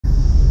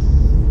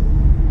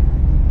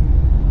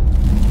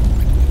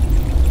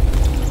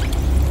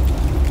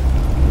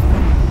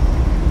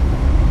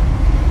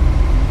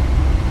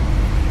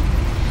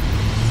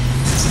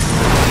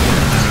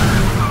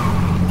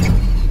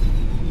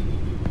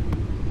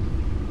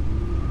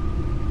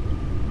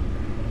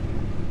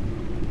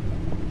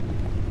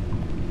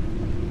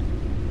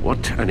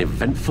What an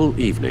eventful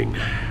evening.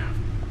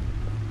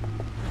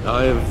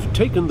 I've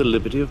taken the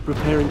liberty of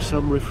preparing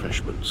some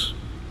refreshments.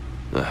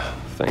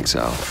 Thanks,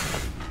 Al.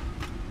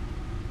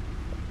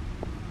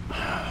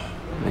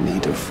 I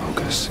need to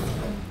focus.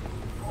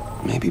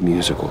 Maybe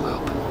music will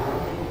help.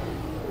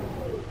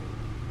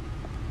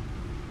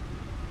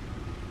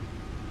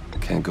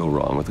 Can't go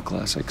wrong with the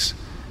classics.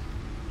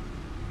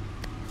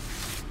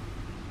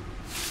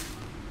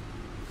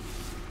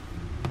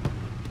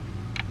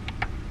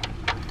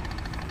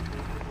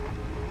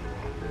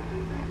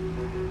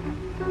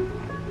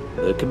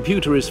 The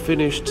computer is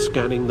finished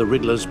scanning the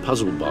Riddler's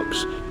puzzle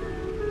box.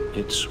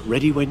 It's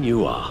ready when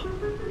you are.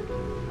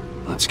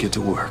 Let's get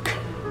to work.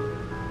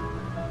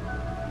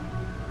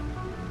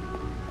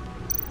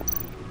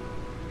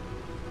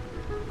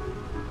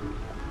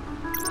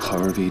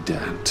 Harvey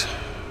Dent.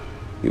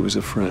 He was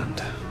a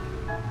friend.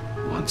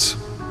 Once.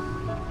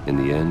 In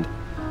the end,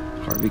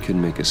 Harvey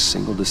couldn't make a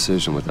single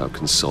decision without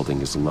consulting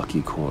his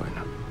lucky coin.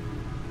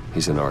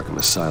 He's in Arkham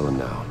Asylum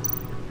now,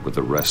 with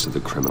the rest of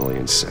the criminally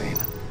insane.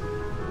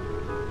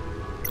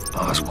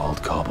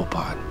 Oswald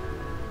Cobblepot.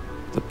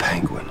 The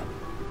Penguin.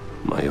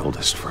 My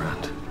oldest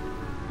friend.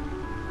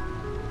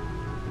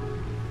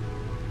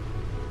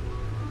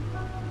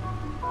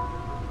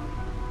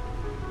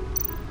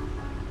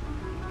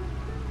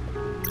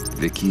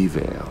 Vicky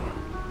Vale,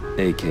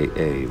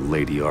 a.k.a.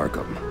 Lady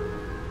Arkham.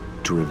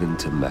 Driven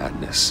to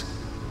madness.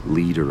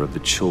 Leader of the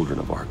Children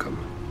of Arkham.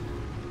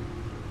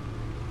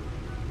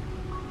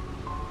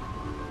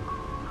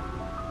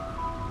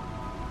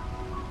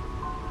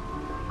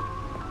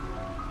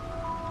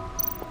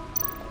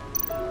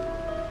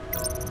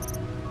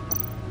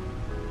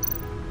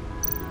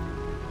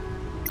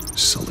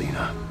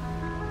 Selina.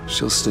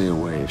 She'll stay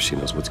away if she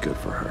knows what's good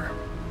for her.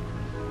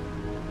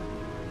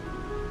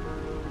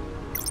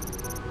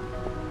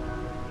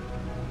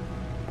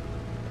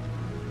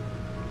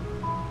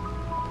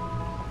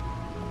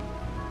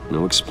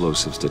 No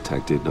explosives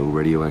detected, no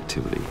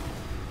radioactivity.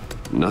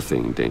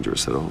 Nothing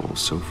dangerous at all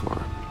so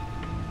far.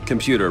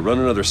 Computer, run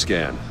another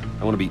scan.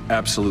 I want to be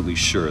absolutely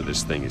sure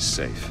this thing is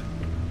safe.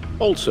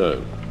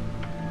 Also,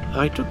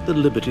 I took the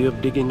liberty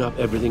of digging up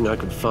everything I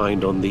could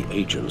find on the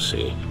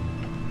agency.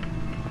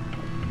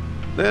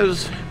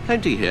 There's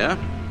plenty here.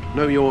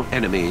 Know your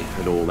enemy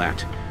and all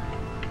that.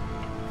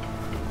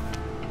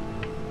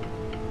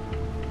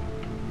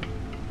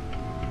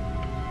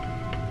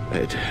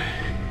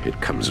 It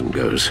comes and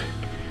goes.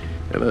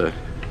 Ever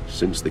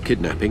since the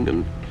kidnapping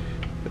and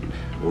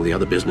all the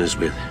other business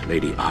with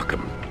Lady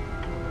Arkham.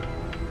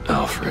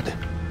 Alfred.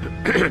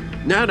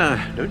 No,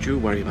 don't you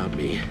worry about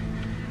me.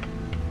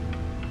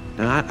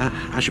 No,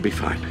 I should be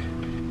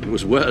fine. It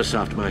was worse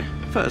after my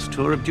first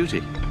tour of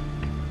duty.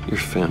 Your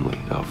family,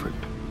 Alfred.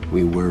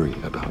 We worry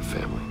about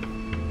family.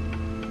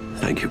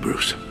 Thank you,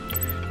 Bruce.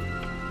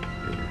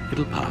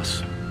 It'll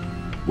pass.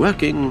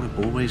 Working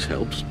always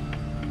helps.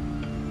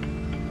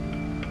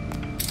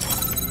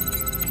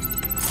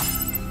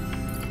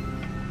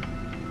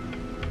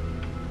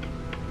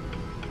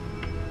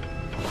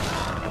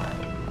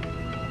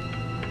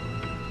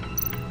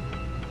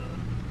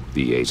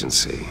 The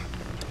agency.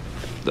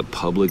 The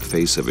public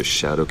face of a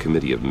shadow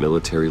committee of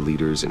military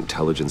leaders,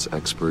 intelligence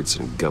experts,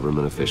 and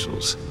government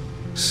officials.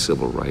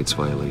 Civil rights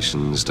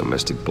violations,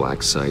 domestic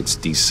black sites,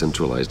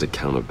 decentralized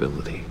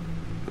accountability.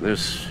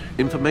 This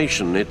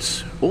information,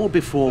 it's all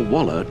before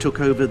Waller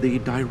took over the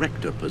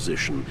director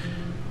position.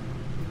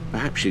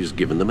 Perhaps she's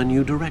given them a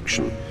new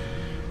direction.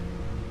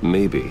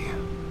 Maybe,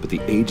 but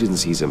the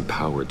agency's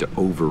empowered to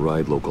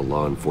override local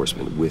law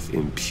enforcement with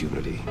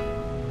impunity.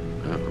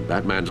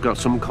 Batman's got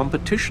some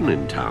competition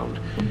in town.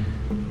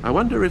 I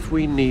wonder if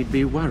we need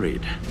be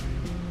worried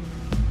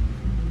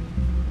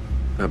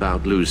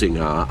about losing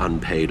our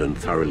unpaid and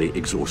thoroughly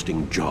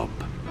exhausting job,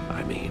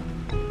 I mean.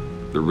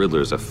 The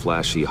Riddler's a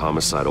flashy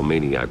homicidal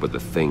maniac with a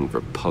thing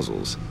for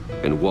puzzles,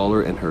 and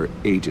Waller and her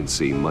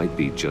agency might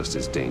be just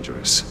as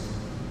dangerous.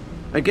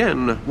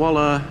 Again,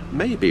 Waller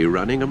may be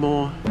running a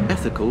more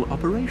ethical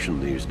operation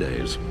these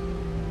days.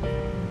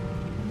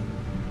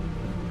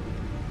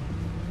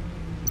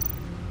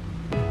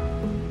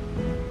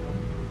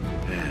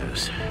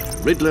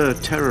 Riddler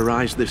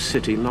terrorized this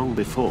city long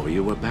before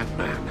you were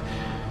Batman.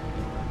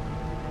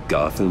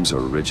 Gotham's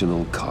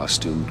original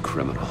costumed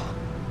criminal.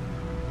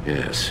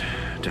 Yes,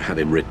 to have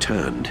him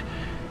returned,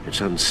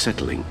 it's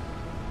unsettling.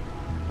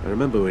 I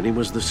remember when he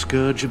was the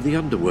scourge of the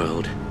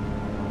underworld.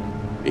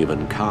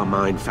 Even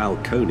Carmine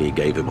Falcone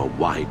gave him a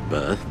wide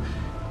berth.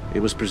 He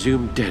was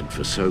presumed dead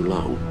for so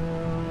long.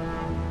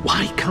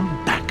 Why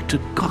come back to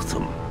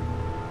Gotham?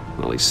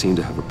 Well, he seemed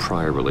to have a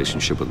prior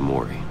relationship with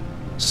Mori.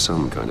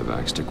 Some kind of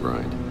axe to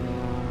grind.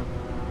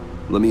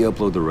 Let me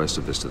upload the rest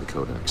of this to the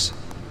Codex.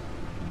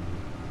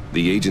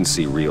 The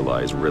agency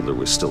realized Riddler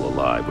was still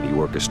alive when he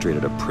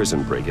orchestrated a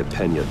prison break at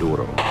Peña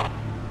Duro.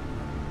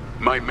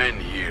 My men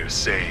here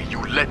say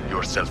you let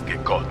yourself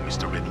get caught,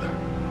 Mr. Riddler.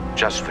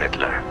 Just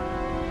Riddler.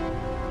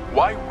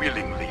 Why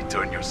willingly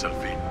turn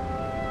yourself in?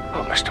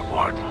 Oh, Mr.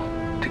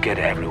 Warden, to get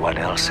everyone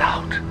else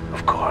out,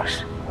 of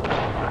course.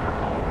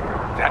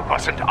 That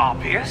wasn't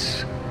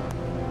obvious.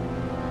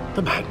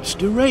 The man's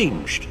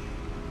deranged.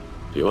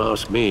 If you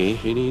ask me,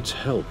 he needs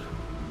help.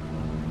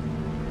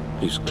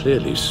 He's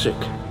clearly sick.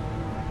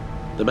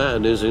 The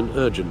man is in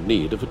urgent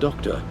need of a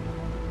doctor.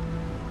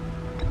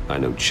 I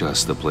know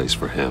just the place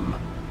for him.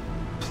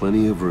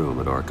 Plenty of room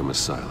at Arkham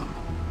Asylum.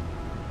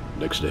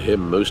 Next to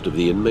him, most of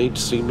the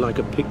inmates seem like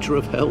a picture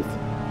of health.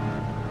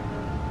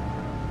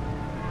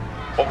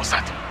 What was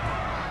that?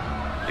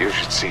 You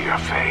should see your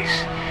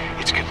face.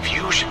 Its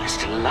confusion is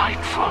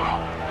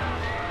delightful.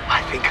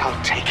 I think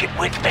I'll take it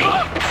with me.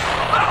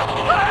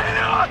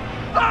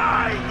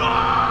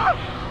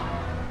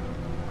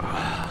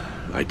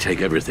 I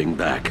take everything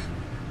back.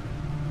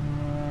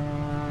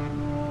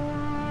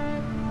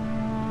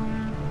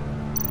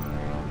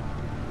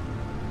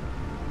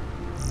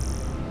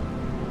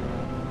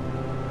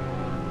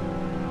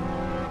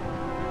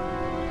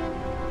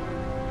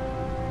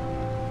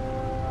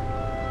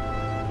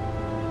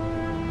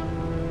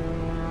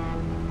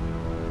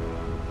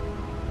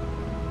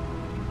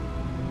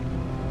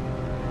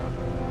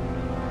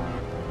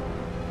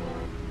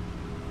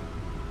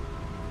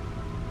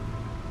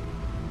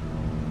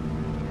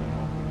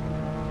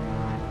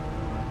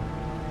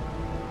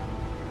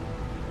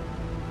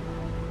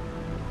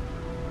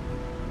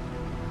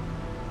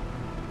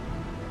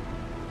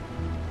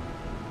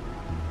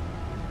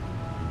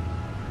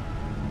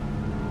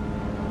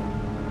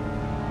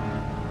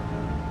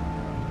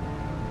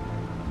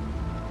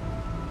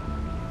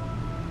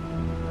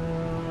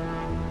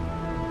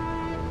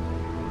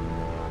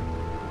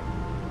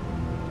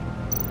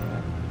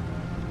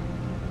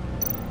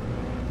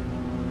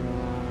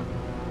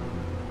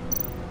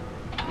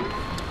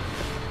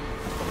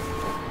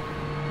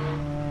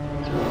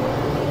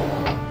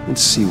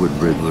 Let's see what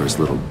Riddler's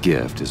little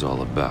gift is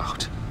all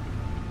about.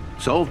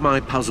 Solve my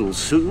puzzle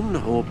soon,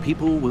 or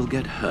people will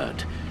get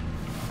hurt.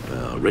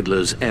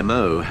 Riddler's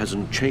MO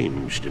hasn't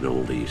changed in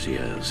all these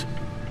years.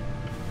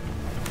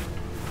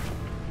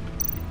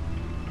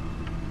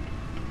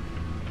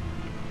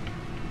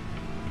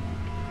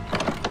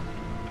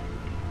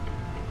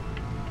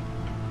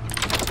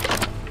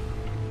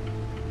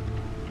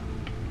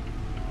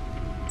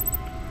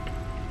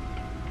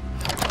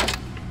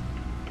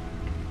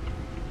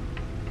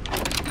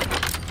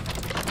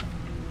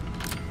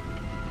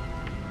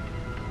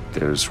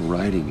 There's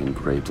writing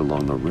engraved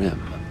along the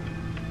rim.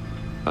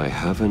 I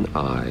have an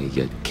eye,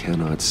 yet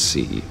cannot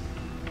see.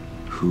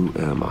 Who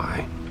am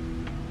I?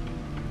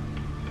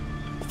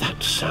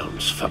 That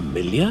sounds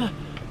familiar.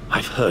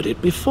 I've heard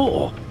it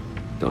before.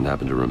 Don't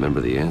happen to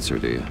remember the answer,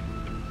 do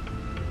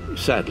you?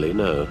 Sadly,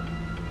 no.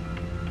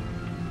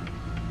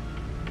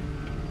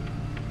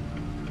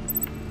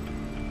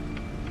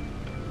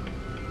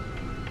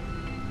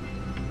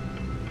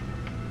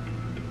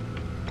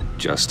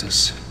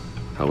 Justice.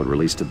 How it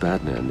relates to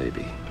Batman,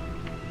 maybe.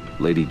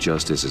 Lady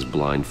Justice is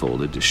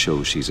blindfolded to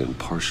show she's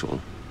impartial.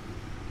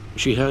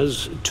 She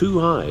has two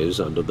eyes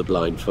under the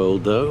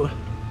blindfold, though,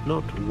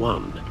 not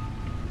one.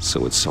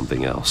 So it's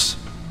something else.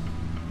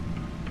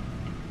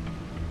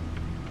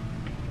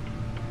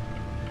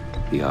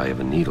 The eye of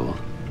a needle.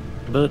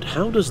 But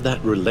how does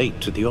that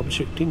relate to the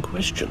object in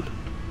question?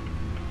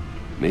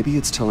 Maybe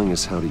it's telling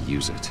us how to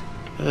use it.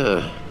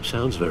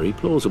 Sounds very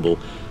plausible.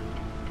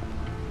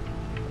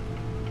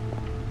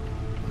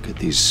 Look at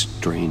these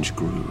strange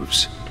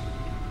grooves.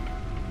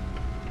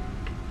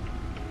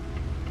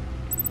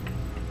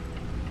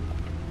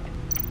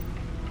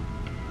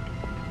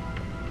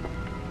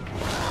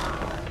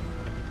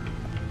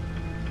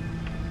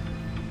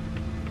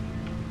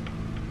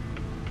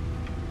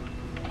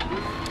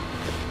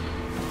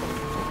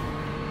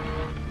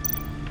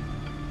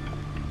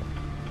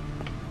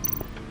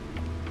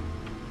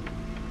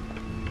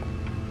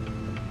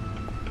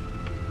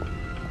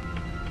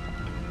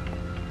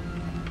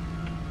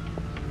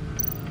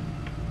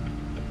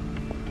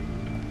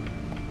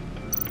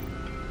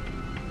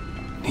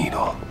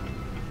 Needle.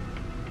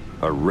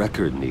 A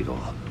record needle.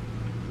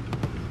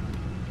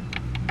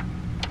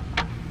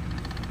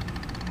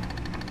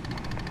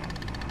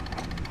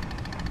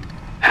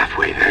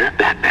 Halfway there,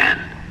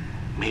 Batman.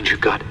 Means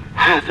you've got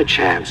half a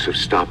chance of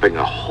stopping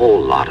a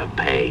whole lot of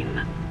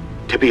pain.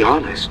 To be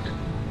honest,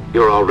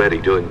 you're already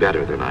doing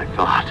better than I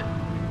thought.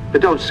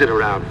 But don't sit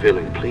around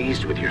feeling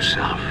pleased with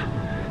yourself.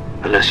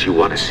 Unless you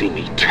want to see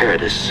me tear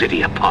this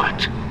city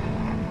apart.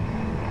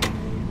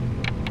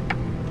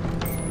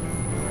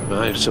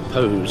 I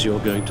suppose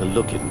you're going to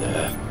look in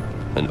there.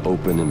 An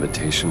open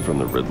invitation from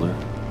the Riddler?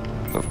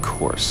 Of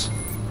course.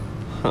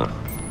 Huh.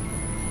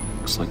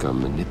 Looks like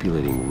I'm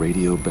manipulating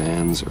radio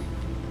bands or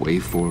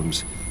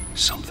waveforms.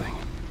 Something.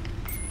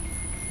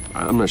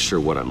 I'm not sure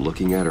what I'm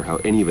looking at or how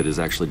any of it is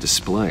actually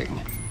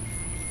displaying.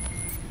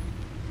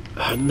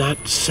 And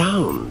that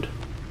sound.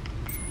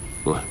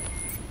 What?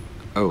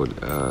 Oh,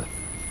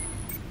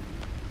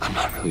 I'm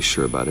not really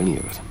sure about any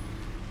of it.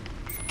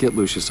 Get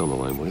Lucius on the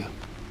line, will you?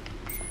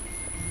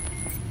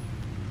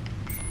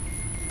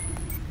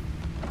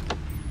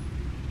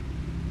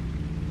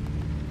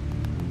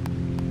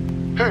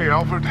 Hey,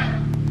 Alfred.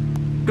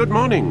 Good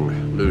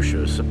morning,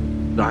 Lucius.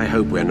 I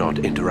hope we're not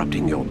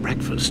interrupting your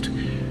breakfast.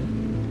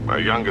 My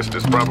youngest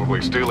is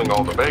probably stealing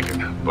all the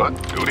bacon, but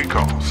duty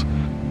calls.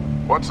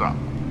 What's up?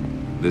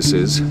 This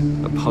is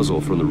a puzzle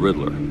from the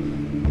Riddler.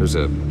 There's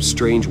a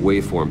strange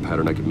waveform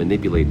pattern I can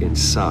manipulate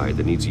inside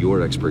that needs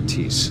your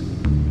expertise.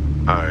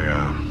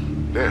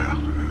 Yeah,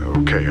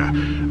 okay.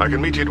 I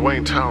can meet you at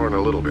Wayne Tower in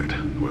a little bit.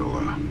 We'll,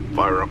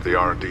 fire up the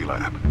R&D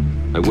lab.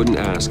 I wouldn't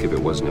ask if it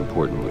wasn't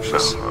important,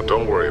 Lucius. No,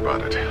 don't worry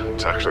about it.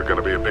 It's actually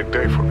gonna be a big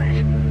day for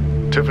me.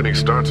 Tiffany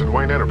starts at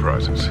Wayne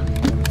Enterprises.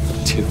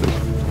 Tiffany?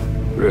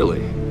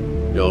 Really?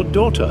 Your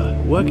daughter,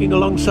 working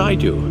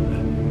alongside you.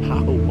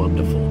 How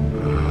wonderful.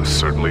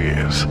 Certainly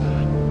is.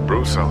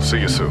 Bruce, I'll see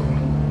you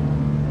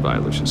soon. Bye,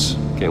 Lucius.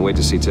 Can't wait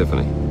to see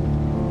Tiffany.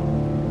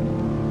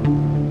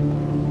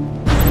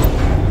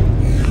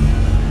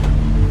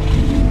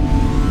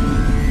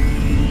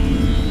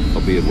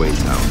 I'll be at Wayne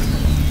Tower.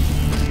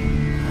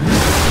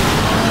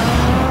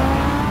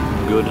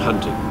 Good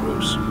hunting,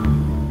 Bruce.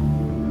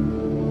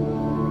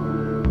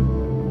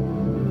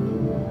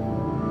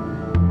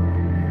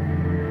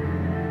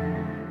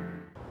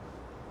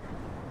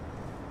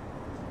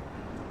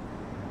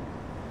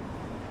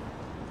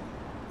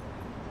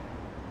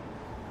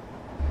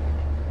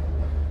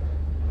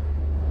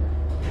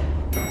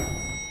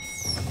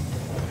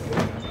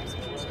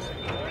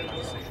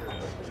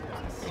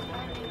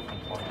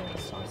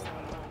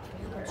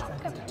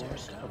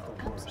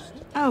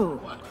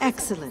 Oh,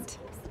 excellent.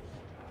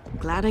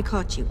 Glad I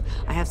caught you.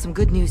 I have some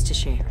good news to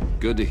share.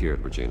 Good to hear it,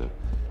 Regina.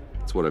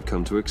 It's what I've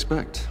come to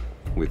expect,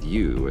 with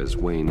you as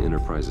Wayne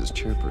Enterprises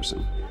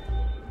chairperson.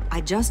 I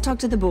just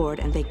talked to the board,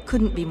 and they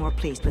couldn't be more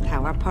pleased with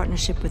how our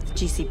partnership with the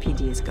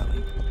GCPD is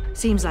going.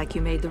 Seems like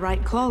you made the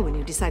right call when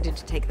you decided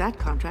to take that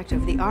contract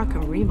over the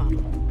Arkham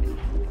remodel.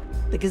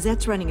 The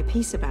Gazette's running a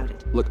piece about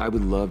it. Look, I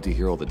would love to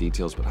hear all the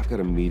details, but I've got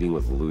a meeting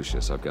with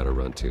Lucius I've got to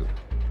run to.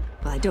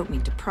 Well, I don't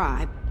mean to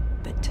pry,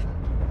 but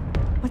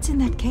what's in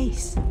that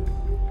case?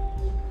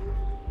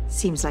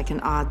 Seems like an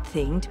odd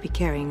thing to be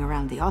carrying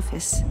around the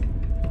office.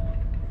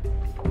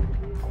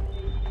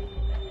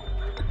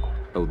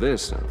 Oh,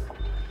 this?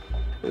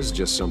 This is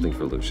just something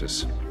for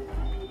Lucius.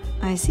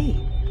 I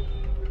see.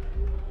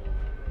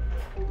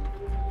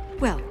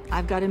 Well,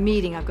 I've got a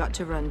meeting I've got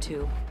to run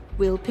to.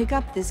 We'll pick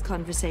up this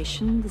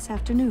conversation this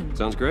afternoon.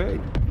 Sounds great.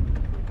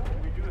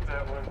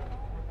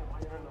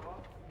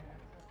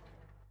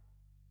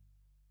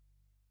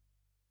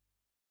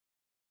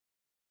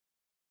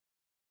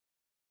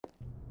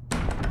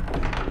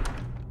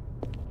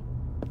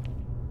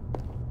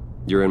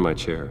 You're in my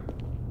chair.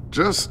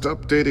 Just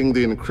updating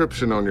the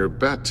encryption on your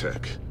bat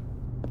tech.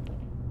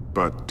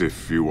 But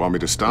if you want me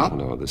to stop,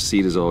 No, the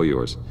seat is all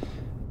yours.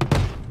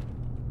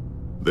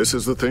 this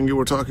is the thing you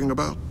were talking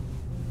about?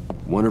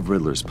 One of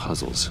Riddler's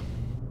puzzles.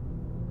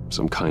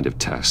 Some kind of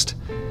test.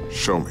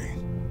 Show me.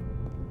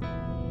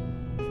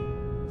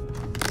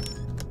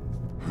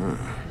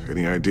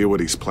 Any idea what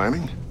he's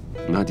planning?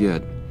 Not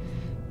yet.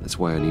 That's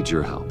why I need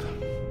your help.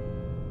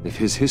 If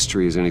his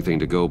history is anything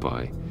to go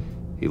by,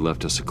 he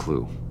left us a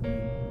clue.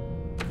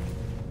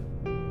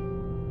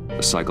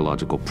 A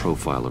psychological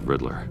profile of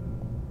Riddler.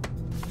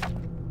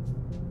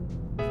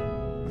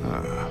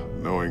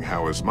 Knowing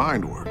how his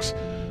mind works,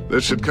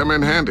 this should come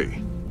in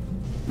handy.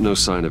 No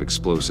sign of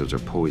explosives or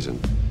poison.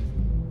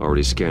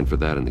 Already scanned for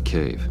that in the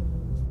cave.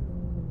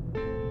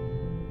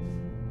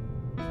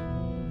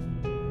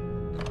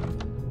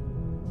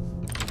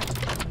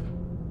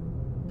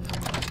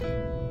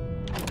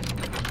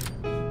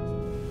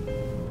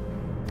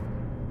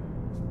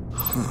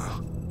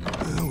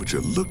 Would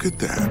you look at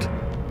that?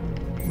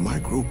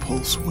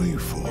 Micropulse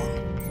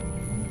waveform.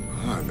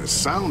 And the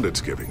sound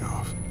it's giving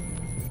off.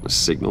 A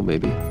signal,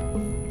 maybe?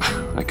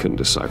 I couldn't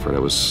decipher it. I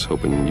was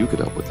hoping you could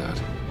help with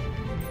that.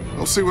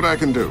 I'll see what I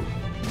can do.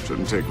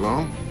 Shouldn't take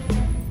long.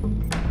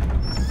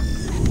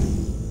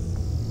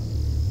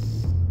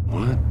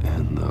 What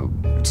in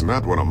the... It's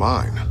not one of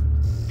mine.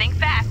 Think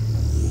fast.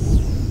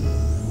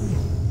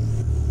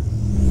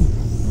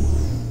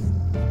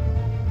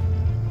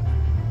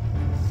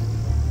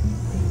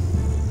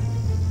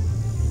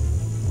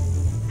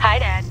 Hi,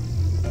 Dad.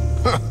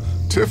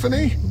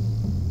 Tiffany?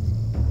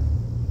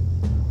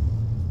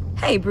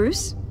 Hey,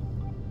 Bruce.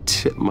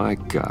 My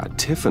God,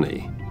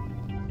 Tiffany.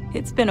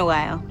 It's been a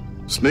while.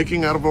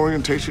 Sneaking out of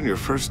orientation your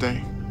first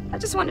day? I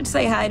just wanted to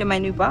say hi to my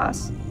new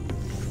boss.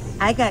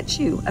 I got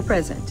you a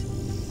present.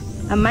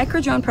 A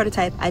micro-drone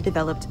prototype I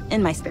developed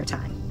in my spare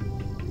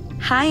time.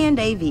 High-end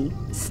AV,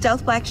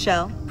 stealth black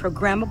shell,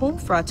 programmable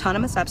for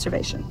autonomous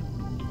observation.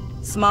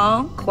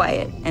 Small,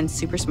 quiet, and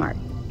super smart.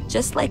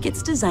 Just like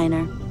its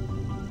designer.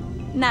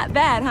 Not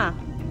bad, huh?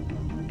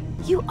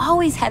 You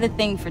always had a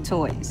thing for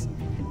toys.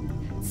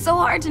 So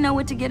hard to know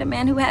what to get a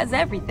man who has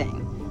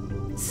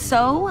everything.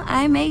 So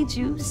I made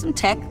you some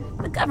tech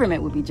the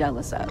government would be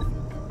jealous of.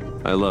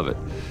 I love it.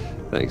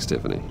 Thanks,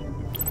 Tiffany.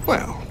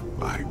 Well,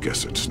 I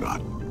guess it's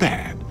not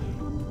bad.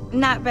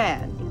 Not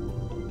bad.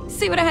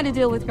 See what I had to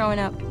deal with growing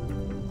up?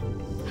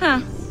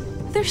 Huh.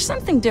 There's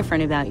something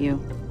different about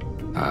you.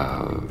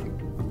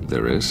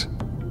 There is?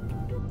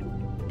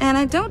 And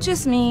I don't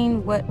just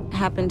mean what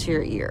happened to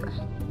your ear.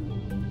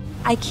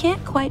 I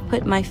can't quite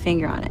put my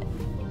finger on it.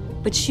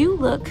 But you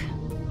look...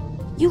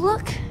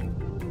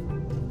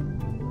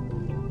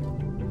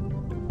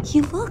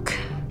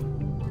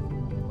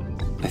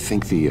 I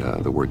think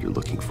the word you're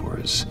looking for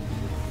is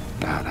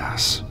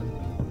badass.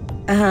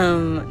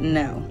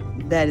 No.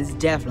 That is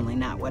definitely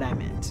not what I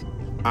meant.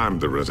 I'm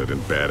the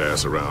resident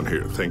badass around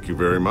here. Thank you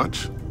very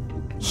much.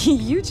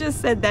 You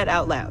just said that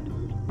out loud.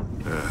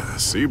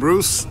 See,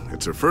 Bruce?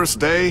 It's her first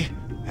day,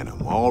 and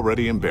I'm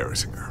already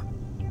embarrassing her.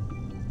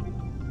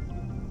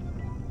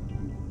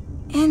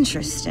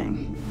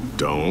 Interesting.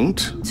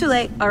 Don't. Too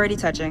late, already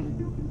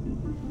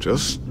touching.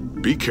 Just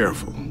be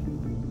careful.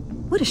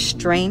 What a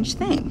strange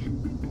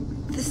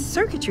thing. The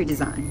circuitry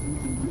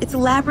design. It's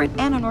elaborate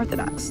and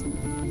unorthodox.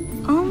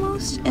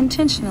 Almost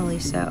intentionally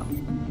so.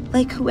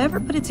 Like whoever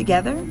put it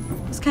together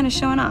was kind of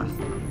showing off.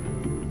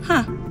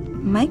 Huh.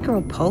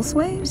 Micro pulse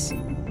waves?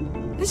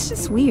 It's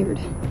just weird.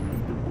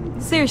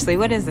 Seriously,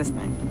 what is this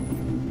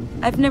thing?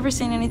 I've never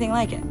seen anything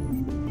like it.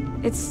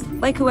 It's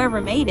like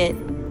whoever made it.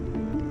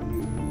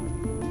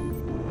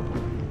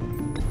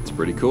 It's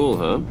pretty cool,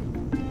 huh?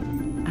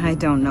 I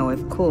don't know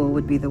if cool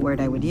would be the word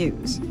I would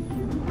use.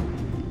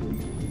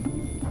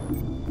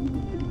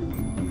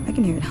 I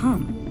can hear it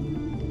hum.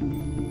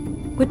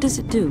 What does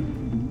it do?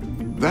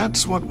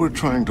 That's what we're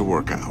trying to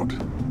work out.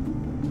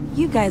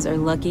 You guys are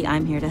lucky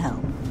I'm here to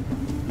help.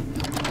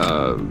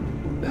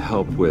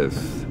 Help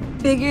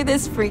with... Figure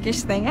this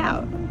freakish thing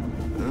out.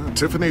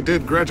 Tiffany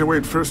did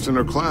graduate first in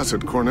her class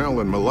at Cornell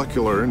in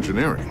molecular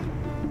engineering.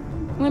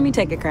 Let me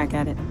take a crack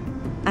at it.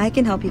 I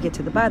can help you get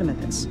to the bottom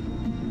of this.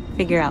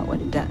 Figure out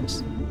what it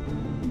does.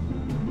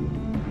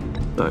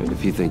 Alright,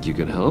 if you think you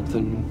can help,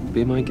 then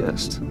be my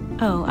guest.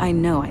 Oh, I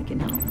know I can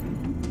help.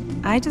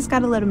 I just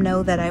gotta let him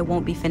know that I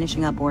won't be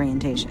finishing up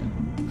orientation.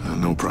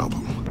 No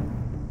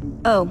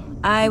problem. Oh,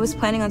 I was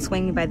planning on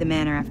swinging by the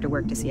manor after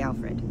work to see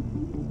Alfred.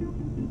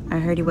 I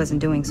heard he wasn't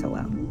doing so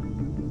well.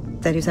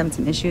 That he was having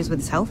some issues with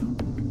his health?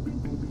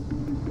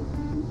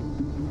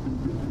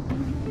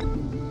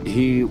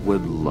 He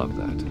would love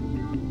that.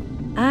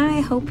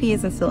 I hope he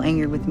isn't still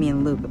angered with me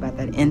and Luke about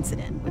that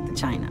incident with the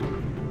china.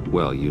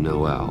 Well, you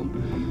know Al.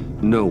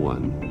 No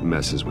one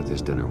messes with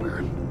his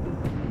dinnerware.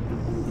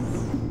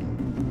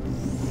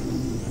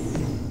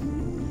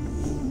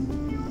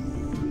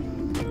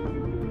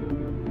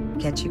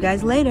 Catch you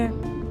guys later.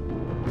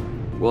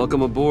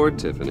 Welcome aboard,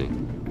 Tiffany.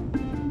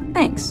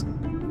 Thanks,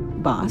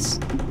 boss.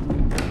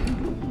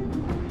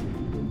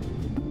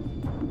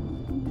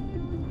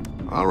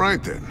 All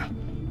right, then.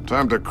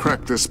 Time to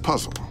crack this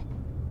puzzle.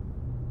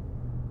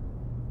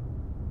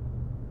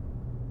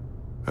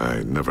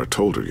 I never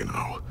told her, you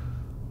know.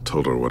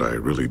 Told her what I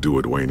really do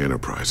at Wayne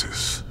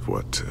Enterprises.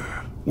 What,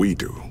 we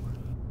do.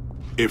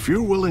 If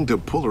you're willing to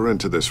pull her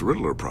into this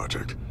Riddler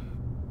project,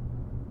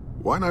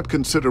 why not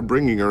consider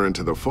bringing her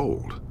into the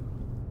fold?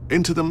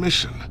 Into the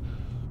mission?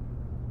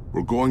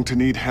 We're going to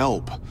need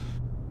help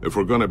if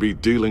we're going to be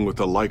dealing with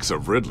the likes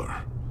of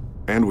Riddler.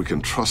 And we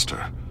can trust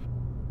her.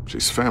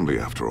 She's family,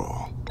 after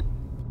all.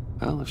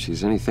 Well, if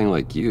she's anything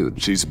like you...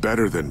 She's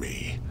better than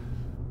me.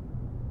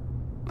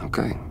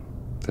 Okay,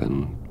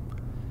 then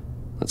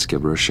let's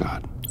give her a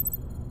shot.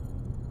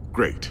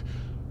 Great.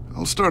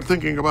 I'll start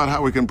thinking about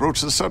how we can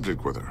broach the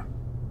subject with her.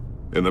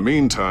 In the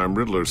meantime,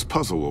 Riddler's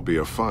puzzle will be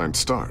a fine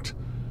start.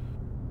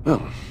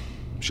 Well,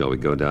 shall we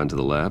go down to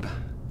the lab?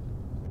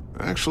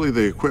 Actually,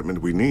 the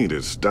equipment we need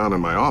is down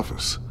in my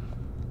office.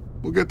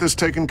 We'll get this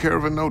taken care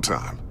of in no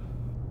time.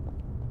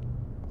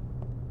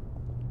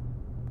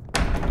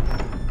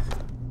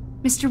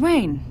 Mr.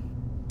 Wayne.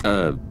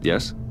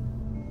 Yes?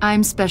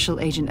 I'm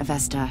Special Agent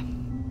Avesta.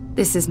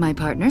 This is my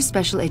partner,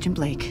 Special Agent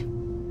Blake.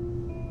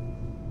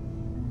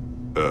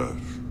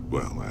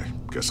 Well, I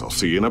guess I'll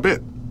see you in a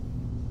bit.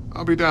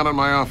 I'll be down in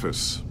my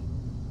office.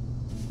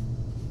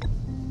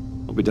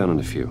 I'll be down in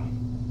a few.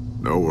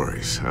 No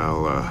worries.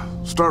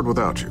 I'll, start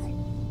without you.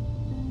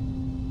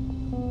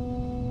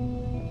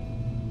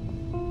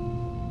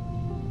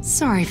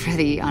 Sorry for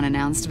the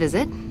unannounced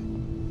visit.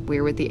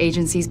 We're with the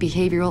agency's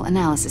Behavioral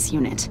Analysis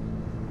Unit.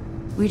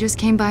 We just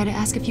came by to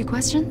ask a few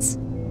questions.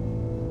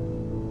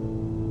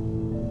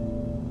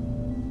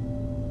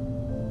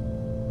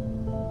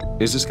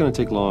 Is this gonna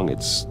take long?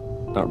 It's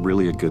not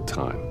really a good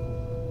time.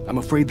 I'm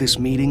afraid this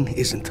meeting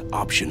isn't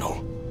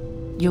optional.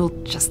 You'll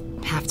just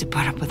have to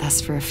put up with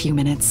us for a few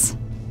minutes.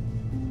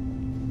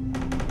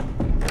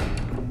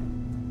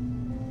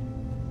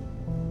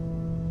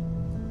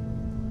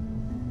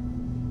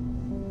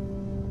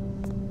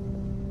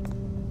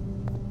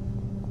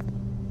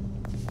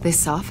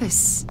 This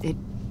office, it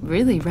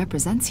really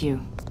represents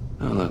you.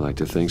 Well, I like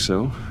to think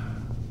so.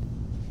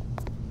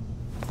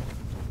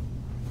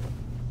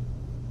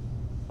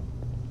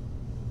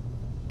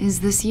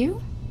 Is this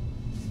you?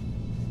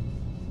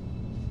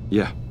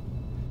 Yeah.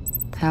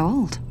 How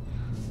old?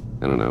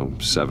 I don't know,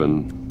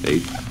 7,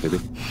 8, maybe?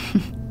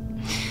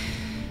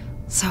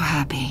 So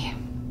happy.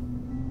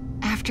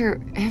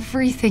 After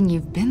everything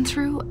you've been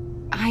through,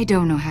 I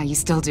don't know how you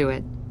still do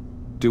it.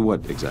 Do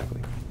what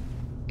exactly?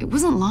 It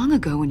wasn't long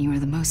ago when you were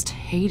the most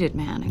hated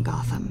man in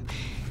Gotham.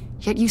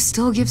 Yet you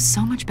still give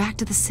so much back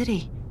to the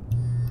city.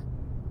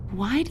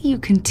 Why do you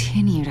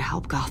continue to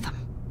help Gotham?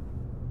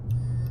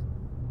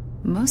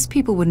 Most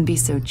people wouldn't be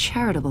so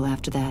charitable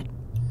after that.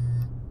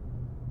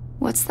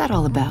 What's that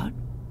all about?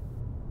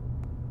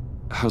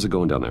 How's it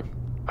going down there?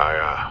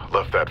 I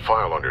left that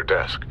file on your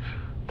desk.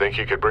 Think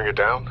you could bring it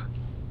down?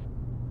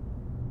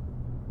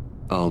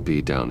 I'll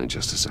be down in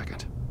just a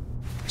second.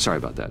 Sorry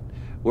about that.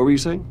 What were you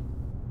saying?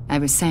 I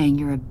was saying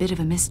you're a bit of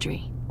a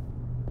mystery.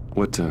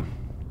 What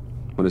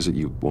is it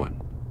you want?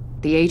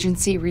 The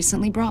agency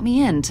recently brought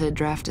me in to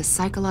draft a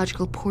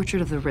psychological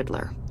portrait of the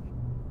Riddler.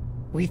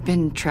 We've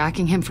been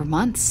tracking him for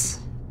months,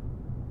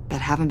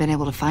 but haven't been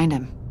able to find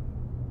him.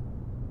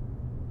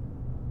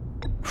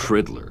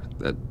 Riddler?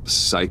 That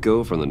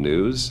psycho from the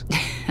news?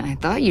 I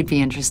thought you'd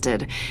be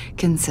interested,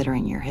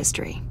 considering your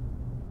history.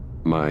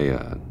 My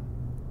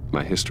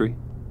history?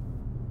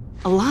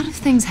 A lot of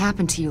things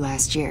happened to you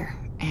last year,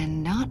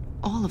 and not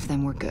all of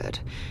them were good.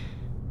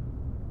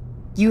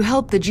 You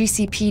helped the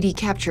GCPD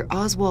capture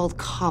Oswald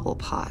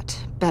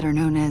Cobblepot, better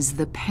known as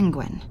the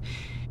Penguin.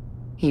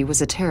 He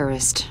was a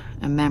terrorist,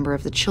 a member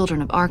of the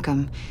Children of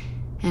Arkham,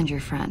 and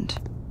your friend.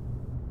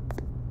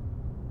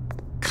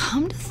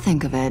 Come to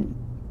think of it,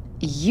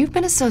 you've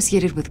been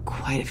associated with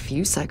quite a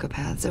few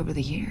psychopaths over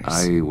the years.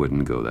 I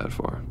wouldn't go that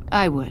far.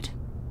 I would.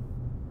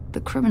 The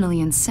criminally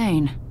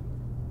insane.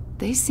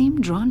 They seem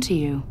drawn to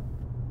you.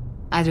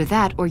 Either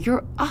that, or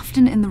you're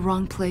often in the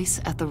wrong place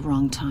at the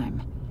wrong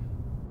time.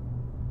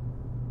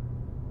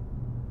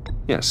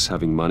 Yes,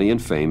 having money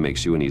and fame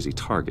makes you an easy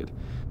target.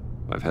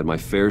 I've had my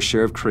fair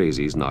share of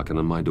crazies knocking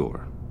on my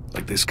door.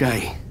 Like this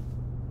guy.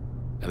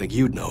 I think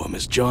you'd know him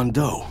as John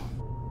Doe.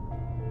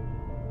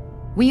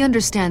 We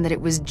understand that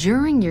it was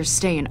during your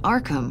stay in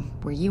Arkham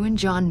where you and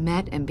John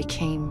met and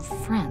became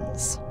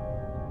friends.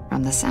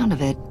 From the sound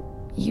of it,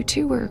 you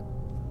two were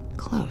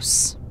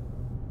close.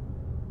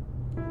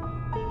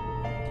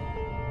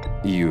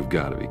 You've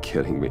got to be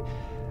kidding me.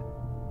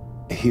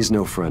 He's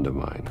no friend of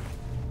mine.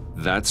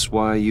 That's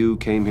why you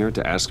came here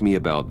to ask me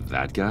about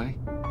that guy?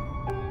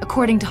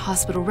 According to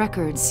hospital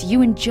records,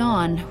 you and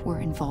John were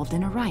involved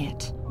in a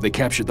riot. They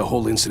captured the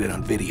whole incident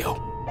on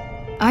video.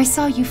 I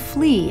saw you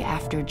flee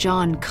after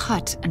John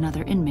cut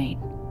another inmate,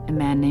 a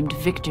man named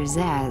Victor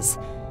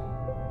Zaz.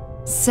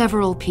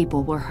 Several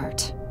people were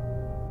hurt.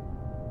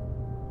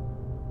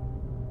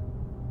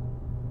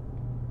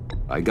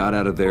 I got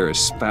out of there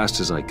as fast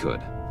as I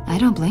could. I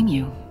don't blame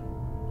you.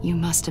 You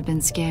must have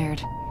been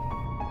scared.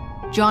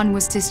 John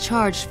was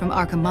discharged from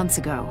Arkham months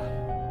ago.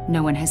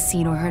 No one has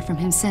seen or heard from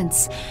him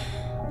since.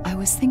 I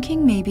was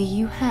thinking maybe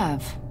you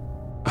have.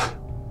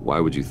 Why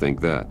would you think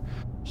that?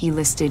 He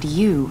listed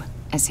you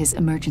as his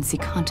emergency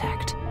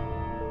contact.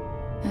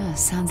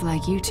 Sounds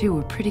like you two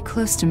were pretty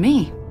close to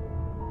me.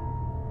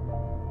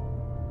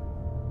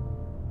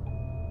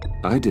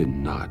 I did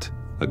not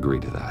agree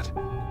to that.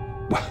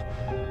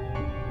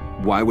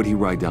 Why would he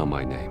write down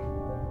my name?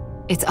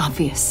 It's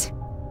obvious.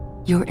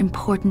 You're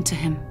important to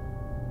him.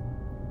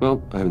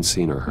 Well, I haven't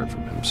seen or heard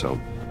from him, so...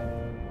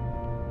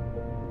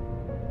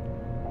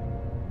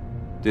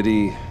 Did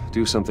he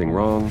do something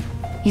wrong?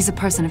 He's a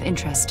person of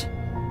interest.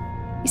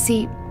 You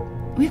see,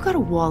 we've got a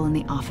wall in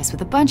the office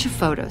with a bunch of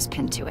photos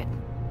pinned to it.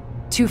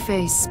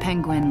 Two-Face,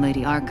 Penguin,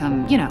 Lady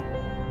Arkham, you know,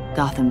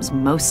 Gotham's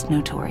most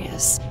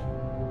notorious.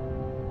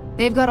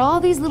 They've got all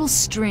these little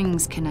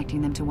strings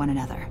connecting them to one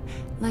another,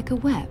 like a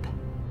web.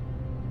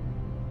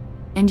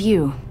 And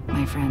you,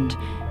 my friend,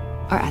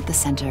 are at the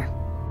center.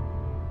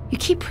 You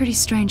keep pretty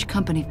strange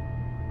company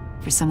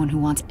for someone who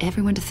wants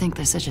everyone to think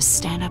they're such a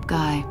stand-up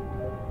guy.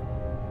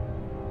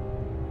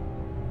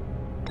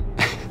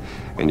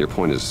 And your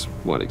point is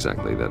what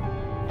exactly? That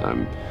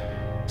I'm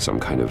some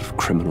kind of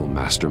criminal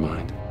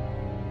mastermind?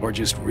 Or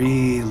just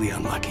really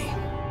unlucky.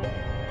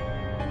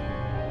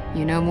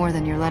 You know more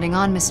than you're letting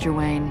on, Mr.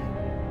 Wayne.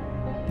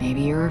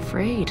 Maybe you're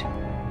afraid.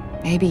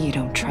 Maybe you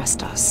don't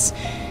trust us.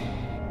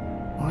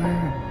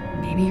 Or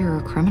maybe you're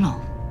a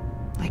criminal,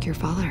 like your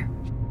father.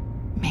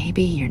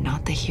 Maybe you're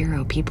not the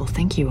hero people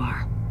think you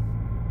are.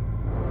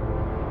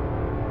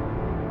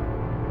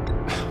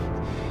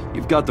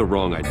 You've got the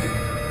wrong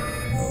idea.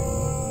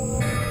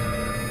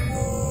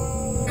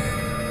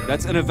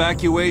 That's an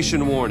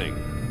evacuation warning.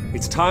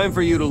 It's time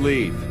for you to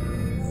leave.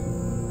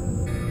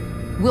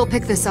 We'll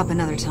pick this up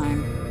another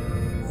time.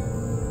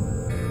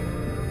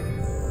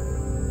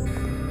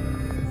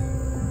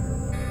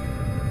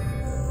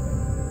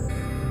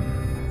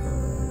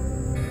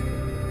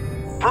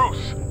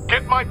 Bruce,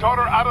 get my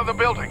daughter out of the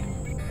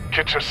building.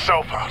 Get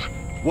yourself out.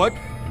 What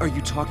are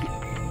you talking...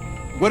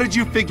 What did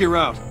you figure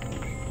out?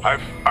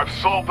 I've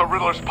solved the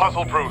Riddler's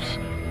puzzle, Bruce.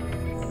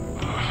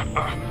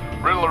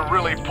 Riddler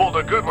really pulled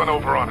a good one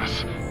over on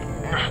us.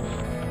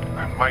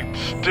 I might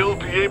still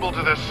be able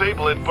to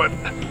disable it, but...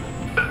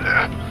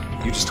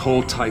 You just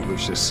hold tight,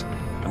 Lucius.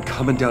 I'm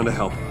coming down to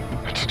help.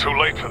 It's too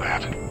late for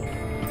that.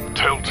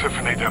 Tell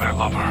Tiffany that I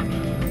love her.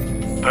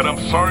 That I'm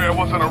sorry I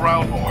wasn't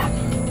around more.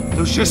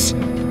 Lucius!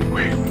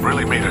 We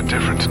really made a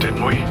difference,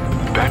 didn't we,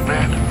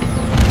 Batman?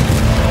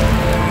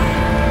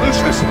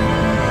 Lucius!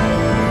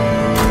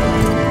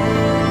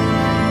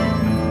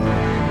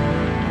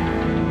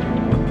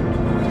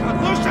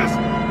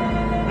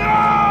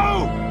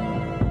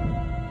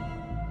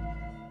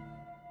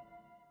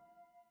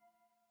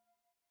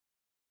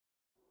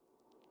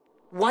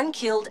 1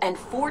 killed and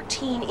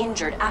 14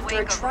 injured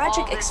after a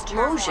tragic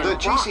explosion. The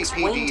rocks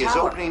GCPD Wayne is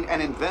Tower. opening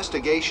an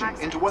investigation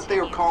into what they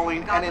are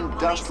calling an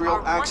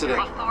industrial accident.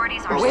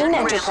 Wayne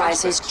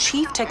Enterprises'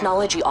 Chief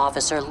Technology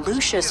Officer,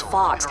 Lucius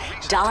Fox,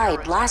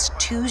 died last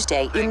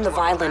Tuesday in the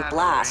violent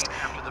blast.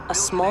 A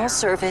small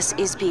service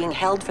is being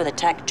held for the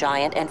tech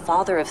giant and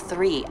father of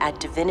 3 at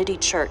Divinity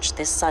Church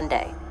this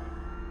Sunday.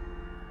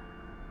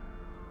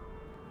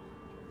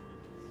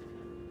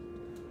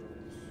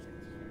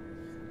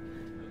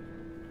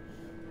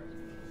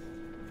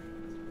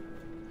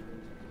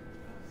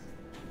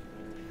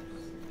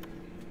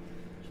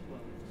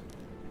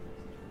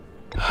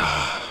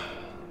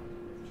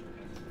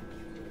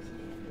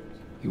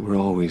 You were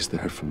always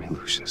there for me,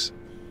 Lucius.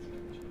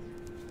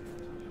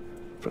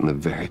 From the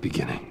very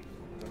beginning.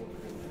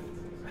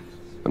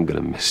 I'm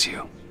gonna miss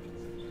you.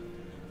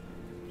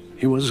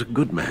 He was a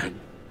good man.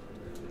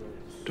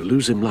 To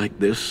lose him like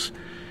this,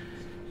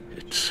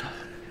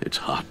 it's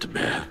hard to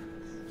bear.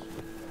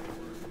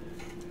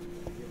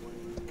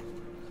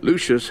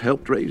 Lucius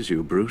helped raise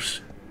you, Bruce.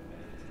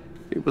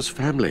 It was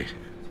family.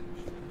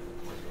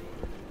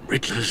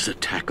 Riddler's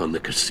attack on the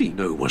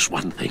casino was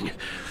one thing,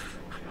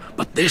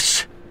 but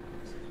this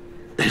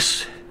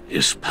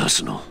is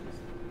personal.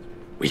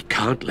 We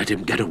can't let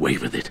him get away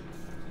with it.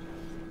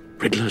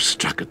 Riddler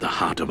struck at the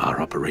heart of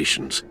our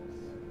operations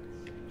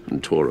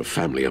and tore a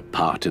family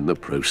apart in the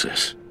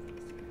process.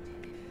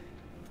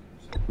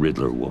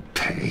 Riddler will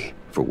pay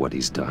for what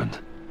he's done.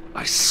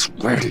 I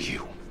swear to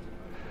you,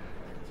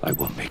 I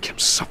will make him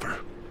suffer.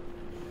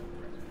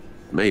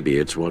 Maybe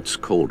it's what's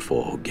called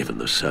for, given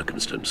the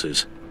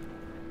circumstances.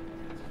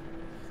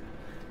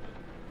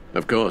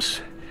 Of course,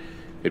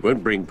 it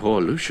won't bring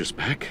poor Lucius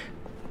back.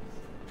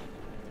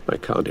 I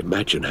can't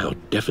imagine how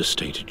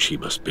devastated she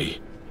must be.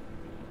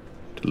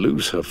 To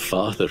lose her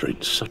father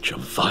in such a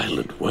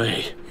violent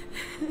way.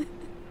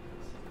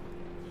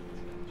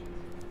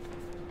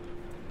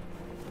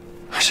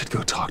 I should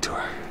go talk to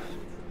her.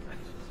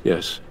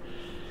 Yes,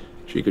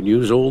 she can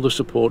use all the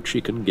support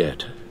she can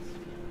get.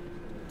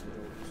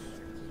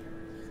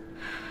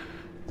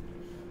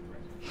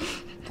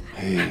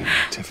 Hey,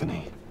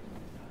 Tiffany.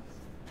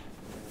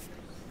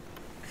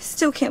 I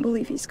still can't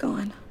believe he's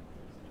gone.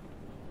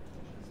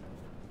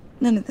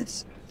 None of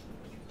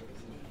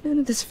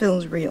this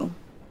feels real.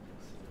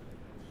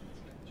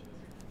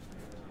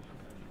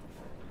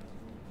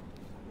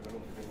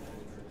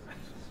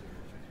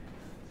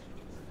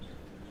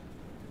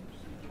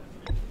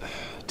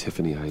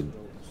 Tiffany,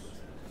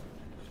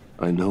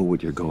 I know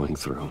what you're going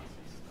through.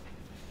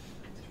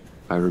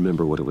 I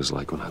remember what it was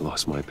like when I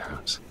lost my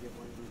parents.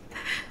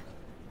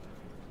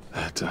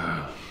 That,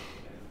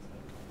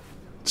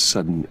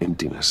 sudden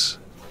emptiness.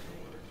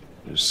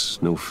 There's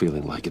no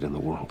feeling like it in the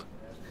world.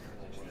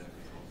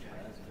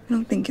 I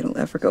don't think it'll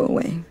ever go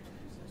away.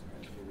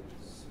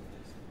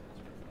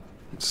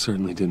 It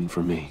certainly didn't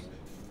for me.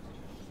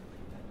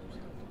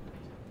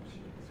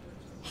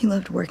 He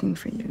loved working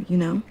for you, you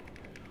know?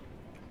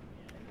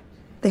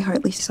 They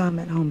hardly saw him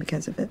at home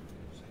because of it.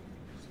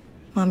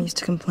 Mom used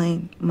to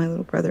complain my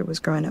little brother was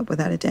growing up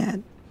without a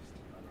dad.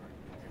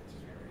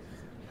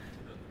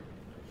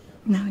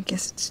 Now I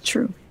guess it's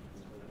true.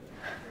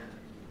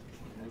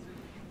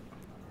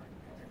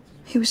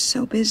 He was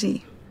so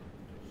busy.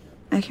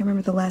 I can't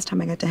remember the last time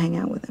I got to hang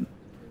out with him.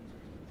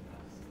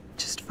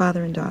 Just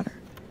father and daughter.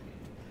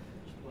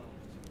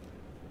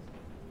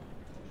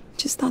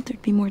 Just thought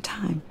there'd be more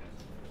time.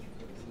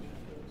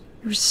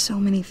 There were so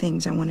many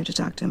things I wanted to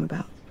talk to him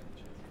about.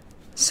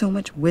 So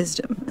much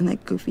wisdom in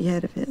that goofy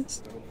head of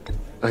his.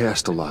 I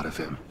asked a lot of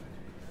him.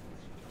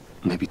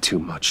 Maybe too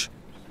much.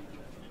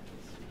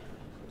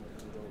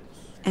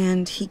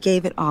 And he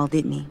gave it all,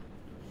 didn't he?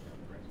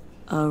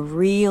 A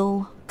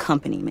real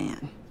company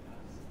man.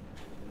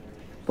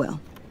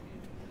 Well,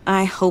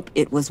 I hope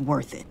it was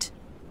worth it.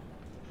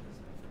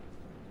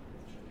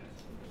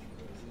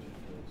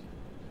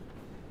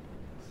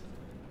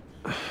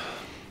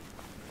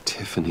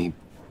 Tiffany.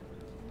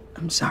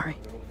 I'm sorry.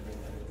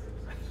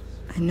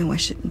 I know I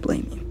shouldn't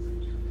blame you.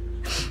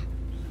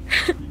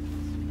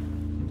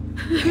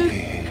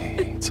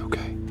 Hey, it's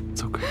okay.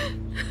 It's okay.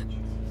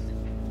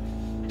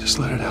 Just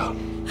let it out.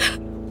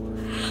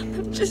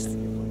 I'm just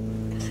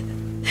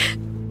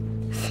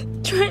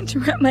trying to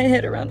wrap my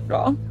head around it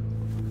all.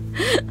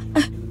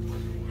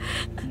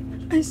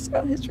 I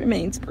saw his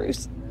remains,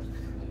 Bruce.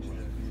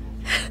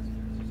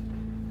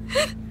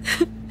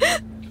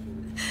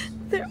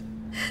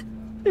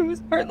 There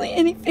was hardly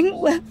anything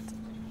left.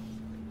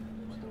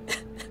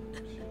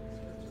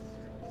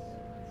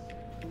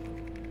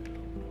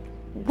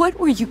 What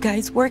were you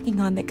guys working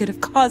on that could have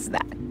caused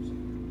that?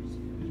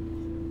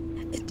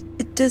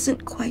 It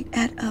doesn't quite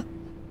add up.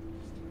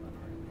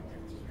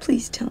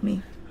 Please tell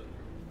me.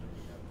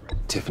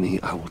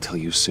 Tiffany, I will tell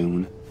you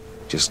soon.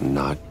 Just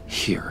not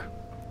here.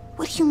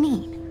 What do you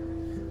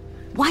mean?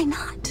 Why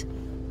not?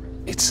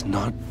 It's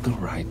not the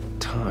right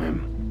time.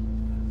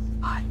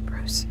 Why,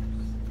 Bruce?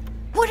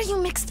 What are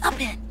you mixed up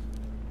in?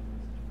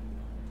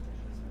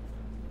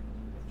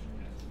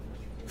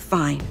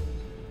 Fine.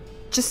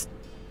 Just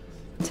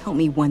Tell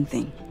me one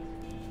thing.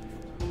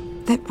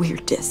 That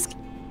weird disc.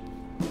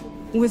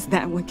 Was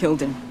that what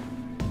killed him?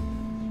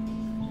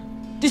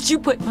 Did you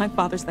put my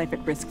father's life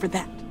at risk for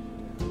that?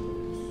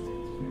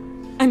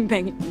 I'm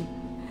begging you.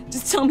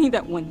 Just tell me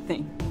that one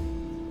thing.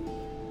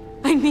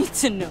 I need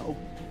to know.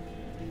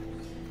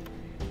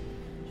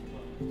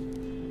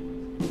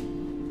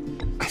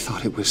 I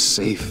thought it was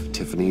safe,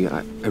 Tiffany.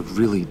 I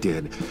really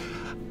did.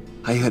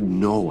 I had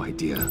no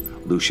idea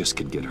Lucius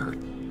could get hurt.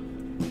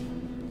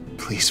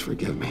 Please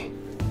forgive me.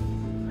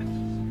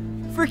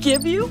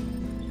 Forgive you?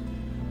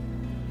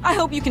 I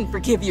hope you can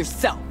forgive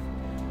yourself.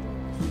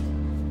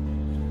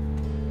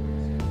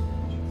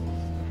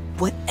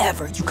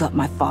 Whatever you got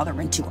my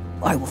father into,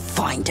 I will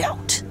find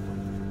out.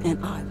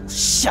 And I will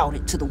shout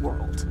it to the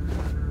world.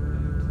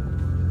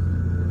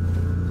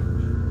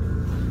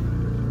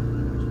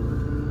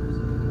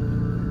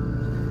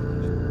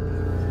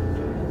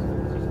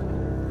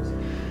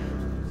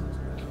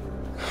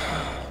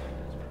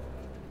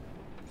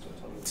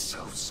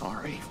 So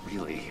sorry,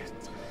 really.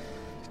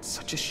 It's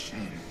such a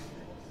shame.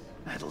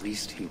 At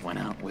least he went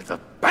out with a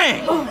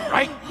bang,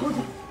 right?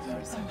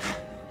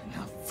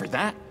 Now, for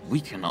that, we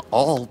can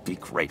all be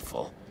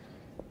grateful.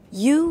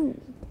 You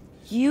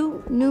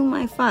knew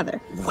my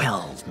father?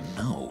 Well,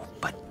 no,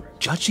 but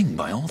judging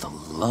by all the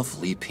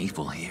lovely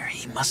people here,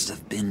 he must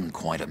have been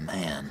quite a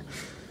man.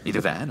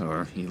 Either that,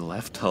 or he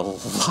left a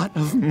lot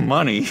of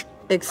money.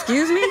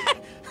 Excuse me?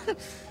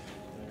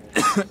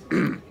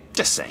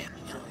 Just saying,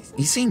 you know,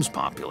 he seems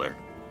popular.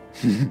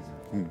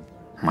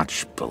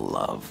 Much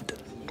beloved.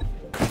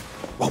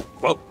 Whoa,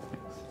 whoa,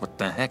 what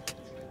the heck?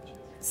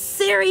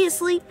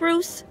 Seriously,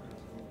 Bruce?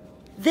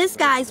 This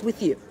guy's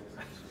with you.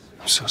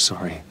 I'm so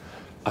sorry.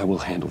 I will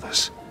handle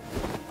this.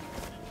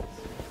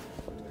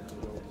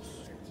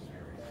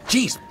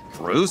 Jeez,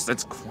 Bruce,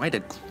 that's quite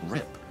a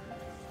grip.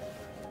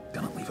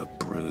 Gonna leave a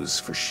bruise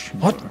for sure.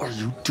 What are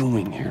you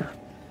doing here?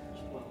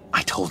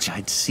 I told you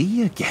I'd see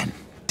you again,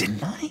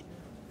 didn't I?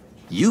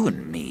 You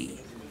and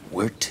me,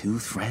 we're two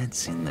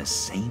threads in the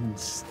same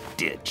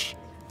stitch.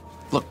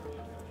 Look,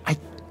 I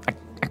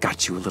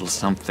got you a little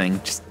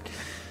something, just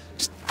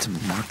to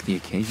mark the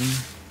occasion.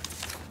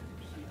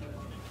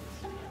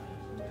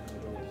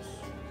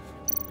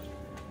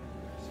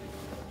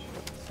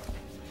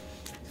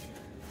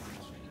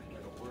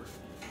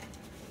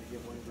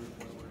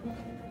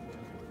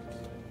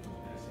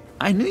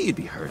 I knew you'd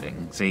be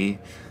hurting, see?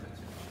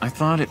 I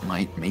thought it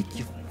might make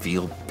you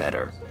feel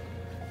better.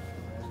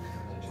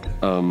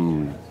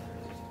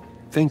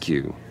 Thank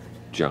you,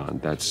 John.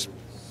 That's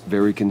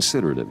very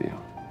considerate of you.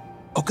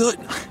 Oh, good.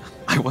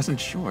 I wasn't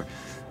sure.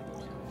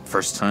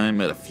 First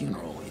time at a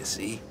funeral, you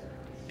see?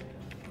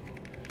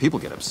 People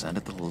get upset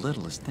at the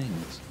littlest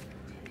things.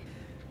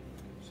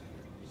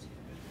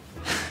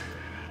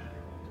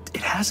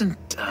 It hasn't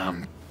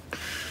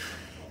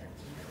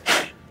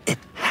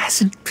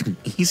been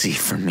easy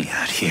for me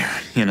out here,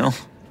 you know?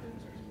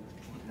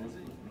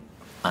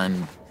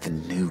 I'm the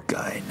new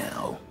guy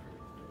now.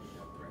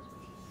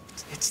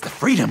 It's the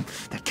freedom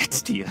that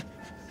gets to you.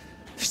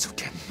 There's so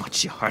damn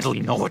much you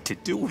hardly know what to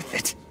do with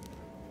it.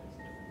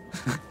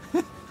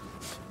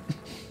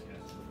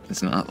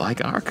 It's not like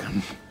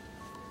Arkham.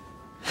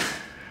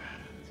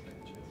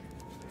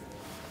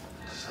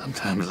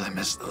 Sometimes I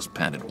miss those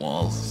padded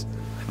walls.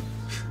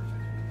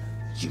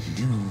 You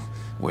knew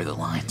where the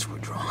lines were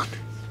drawn.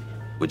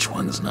 Which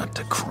ones not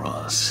to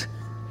cross.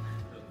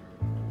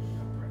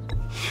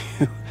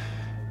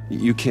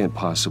 You can't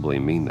possibly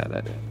mean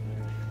that.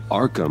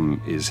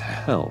 Arkham is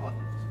hell.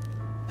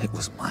 It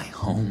was my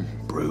home,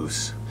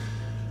 Bruce.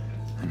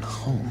 And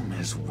home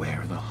is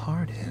where the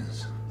heart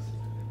is.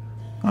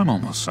 I'm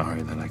almost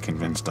sorry that I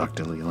convinced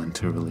Dr. Leland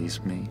to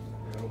release me.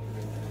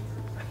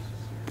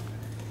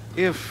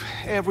 If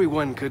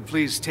everyone could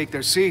please take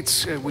their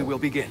seats, we will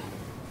begin.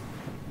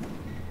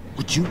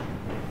 Would you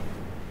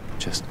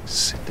just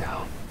sit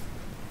down?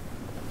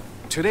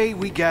 Today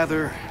we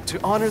gather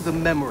to honor the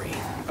memory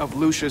of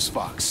Lucius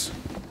Fox.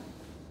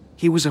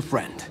 He was a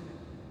friend,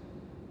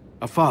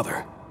 a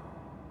father,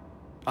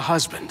 a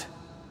husband,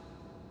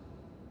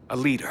 a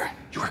leader.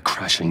 You are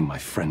crashing my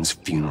friend's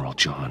funeral,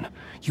 John.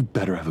 You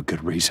better have a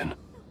good reason.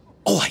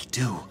 Oh, I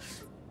do.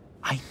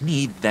 I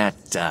need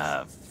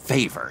that,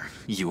 favor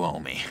you owe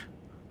me.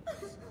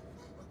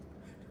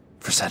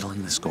 For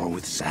settling the score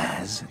with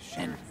Zaz,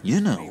 and, you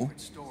know,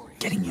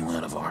 getting you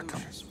out of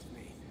Arkham.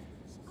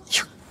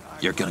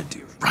 You're gonna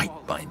do right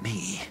by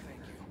me,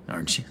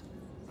 aren't you?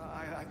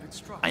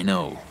 I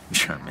know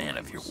you're a man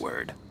of your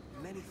word.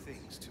 Many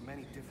things to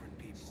many different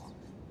people.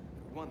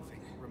 One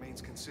thing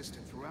remains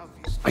consistent throughout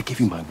these. I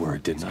gave you my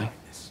word, didn't I?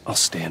 I'll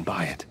stand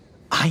by it.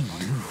 I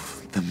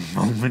knew the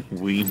moment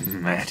we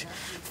met,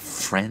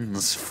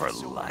 friends for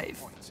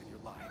life.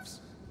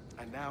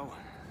 And now,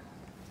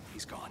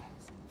 he's gone.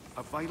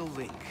 A vital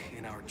link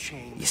in our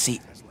chain. You see,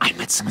 I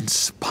met some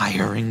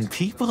inspiring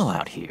people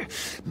out here,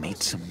 made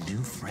some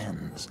new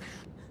friends,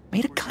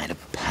 made a kind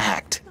of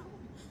pact.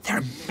 They're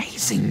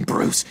amazing,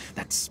 Bruce.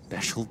 That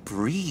special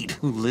breed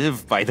who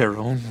live by their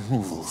own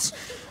rules.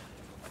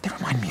 They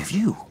remind me of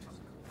you,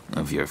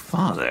 of your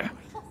father.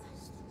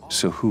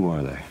 So who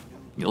are they?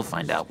 You'll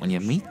find out when you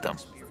meet them.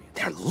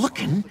 They're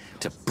looking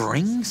to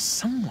bring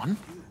someone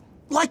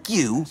like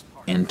you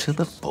into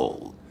the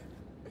fold.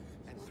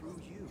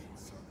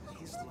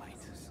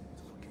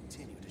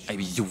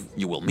 Maybe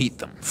you will meet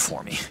them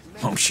for me,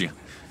 won't you?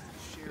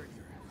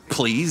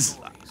 Please,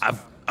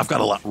 I've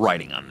got a lot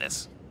riding on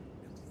this.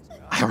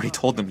 I already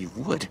told them you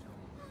would.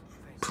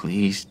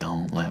 Please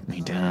don't let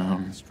me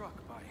down.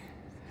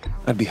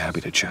 I'd be happy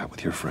to chat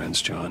with your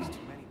friends, John.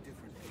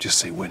 Just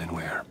say when and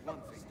where.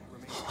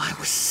 Oh, I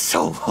was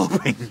so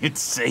hoping you'd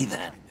say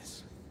that.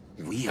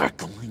 We are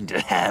going to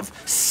have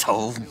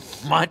so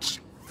much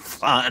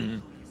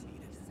fun.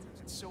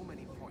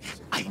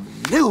 I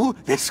knew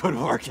this would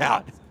work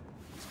out.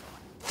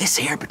 This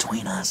air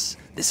between us,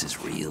 this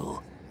is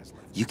real.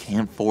 You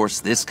can't force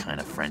this kind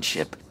of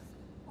friendship.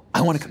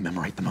 I want to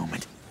commemorate the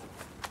moment.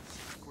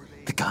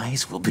 The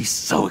guys will be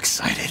so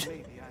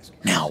excited.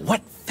 Now,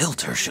 what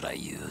filter should I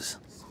use?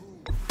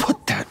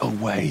 Put that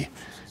away.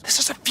 This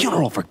is a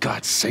funeral, for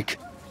God's sake.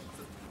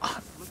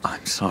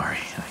 I'm sorry.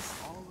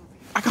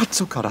 I got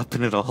so caught up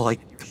in it all, I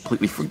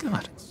completely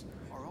forgot.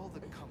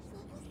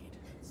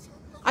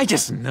 I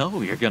just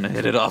know you're gonna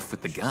hit it off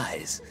with the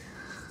guys.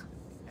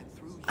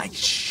 I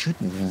should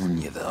warn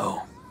you,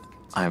 though.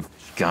 I've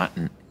got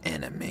an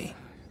enemy.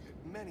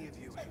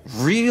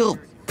 Real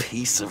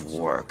piece of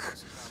work.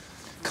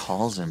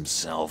 Calls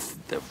himself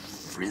the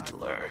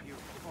Riddler.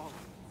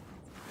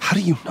 How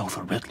do you know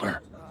the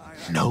Riddler?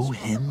 Know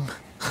him?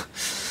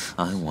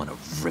 I want to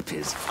rip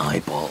his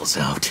eyeballs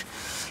out.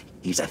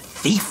 He's a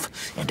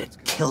thief and a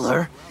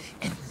killer,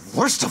 and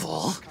worst of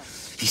all,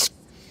 he's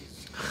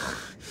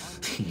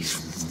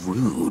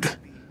rude.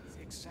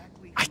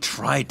 I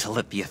tried to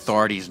let the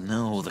authorities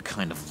know the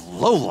kind of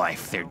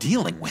lowlife they're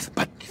dealing with,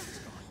 but...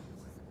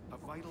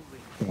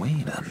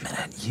 Wait a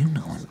minute, you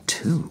know him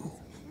too.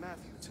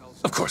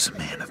 Of course, a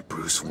man of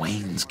Bruce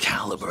Wayne's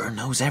caliber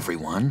knows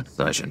everyone,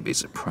 so I shouldn't be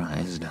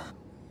surprised.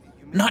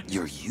 Not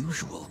your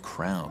usual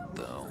crowd,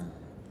 though.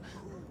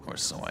 Or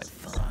so I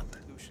thought.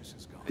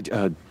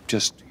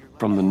 Just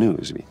from the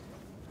news.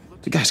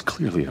 The guy's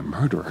clearly a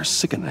murderer,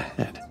 sick in the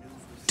head.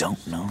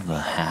 Don't know the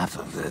half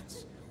of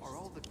it.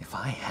 If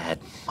I had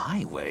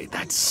my way,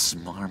 that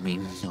smarmy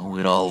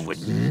know-it-all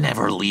would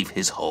never leave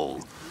his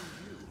hole.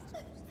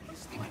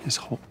 His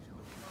hole?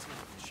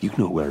 You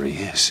know where he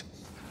is.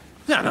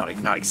 No,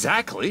 not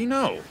exactly,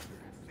 no.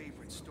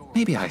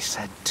 Maybe I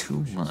said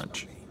too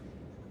much.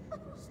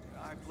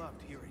 I've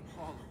loved hearing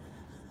all of them.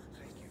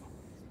 Thank you.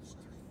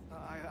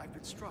 I've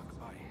been struck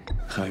by...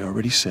 I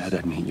already said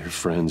I'd meet your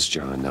friends,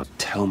 John. Now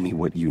tell me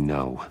what you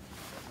know.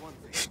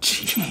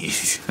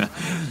 Jeez.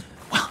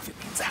 Well, if it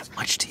means that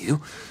much to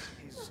you.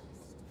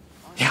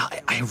 Yeah,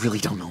 I really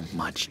don't know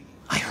much.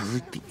 I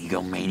heard the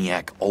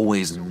egomaniac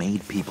always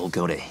made people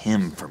go to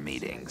him for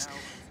meetings.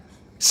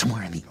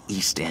 Somewhere in the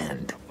East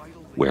End.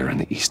 Where in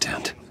the East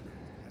End?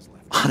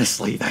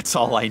 Honestly, that's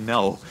all I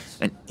know.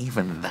 And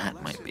even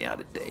that might be out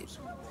of date.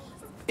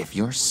 If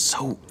you're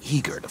so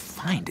eager to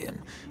find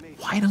him,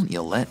 why don't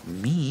you let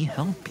me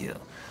help you?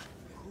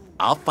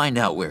 I'll find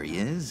out where he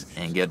is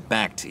and get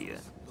back to you.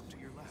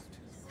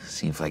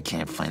 See if I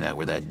can't find out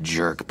where that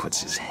jerk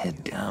puts his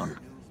head down.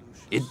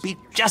 It'd be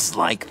just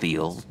like the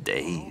old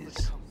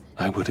days.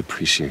 I would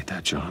appreciate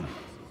that, John.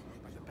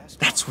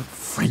 That's what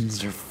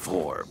friends are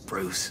for,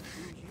 Bruce.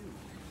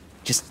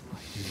 Just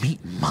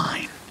meet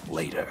mine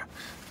later,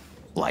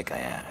 like I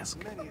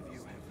asked.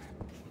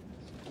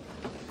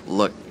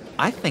 Look,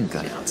 I think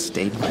I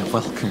outstayed my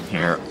welcome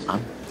here.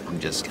 I'm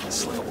just gonna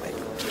slip away.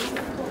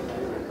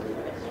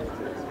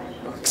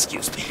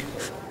 Excuse me.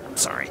 I'm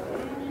sorry.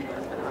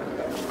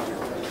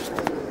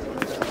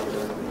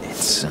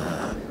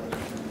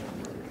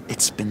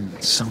 It's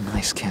been so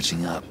nice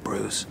catching up,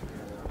 Bruce.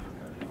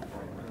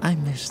 I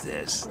miss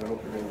this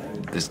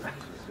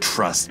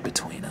trust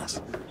between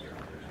us.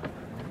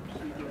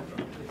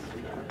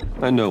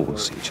 I know we'll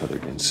see each other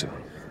again soon.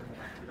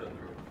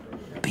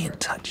 Be in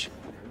touch.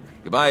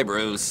 Goodbye,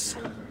 Bruce.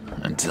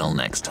 Until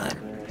next time.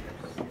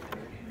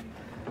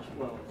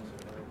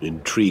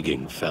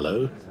 Intriguing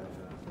fellow.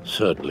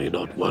 Certainly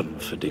not one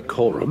for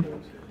decorum.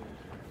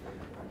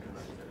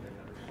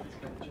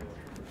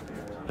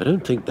 I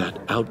don't think that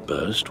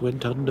outburst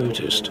went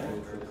unnoticed.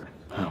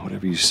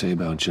 Whatever you say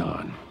about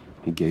John,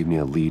 he gave me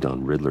a lead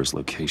on Riddler's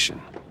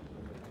location.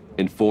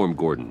 Inform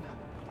Gordon.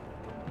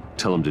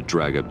 Tell him to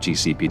drag up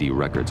GCPD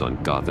records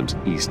on Gotham's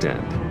East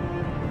End.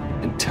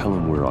 And tell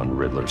him we're on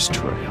Riddler's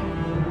trail.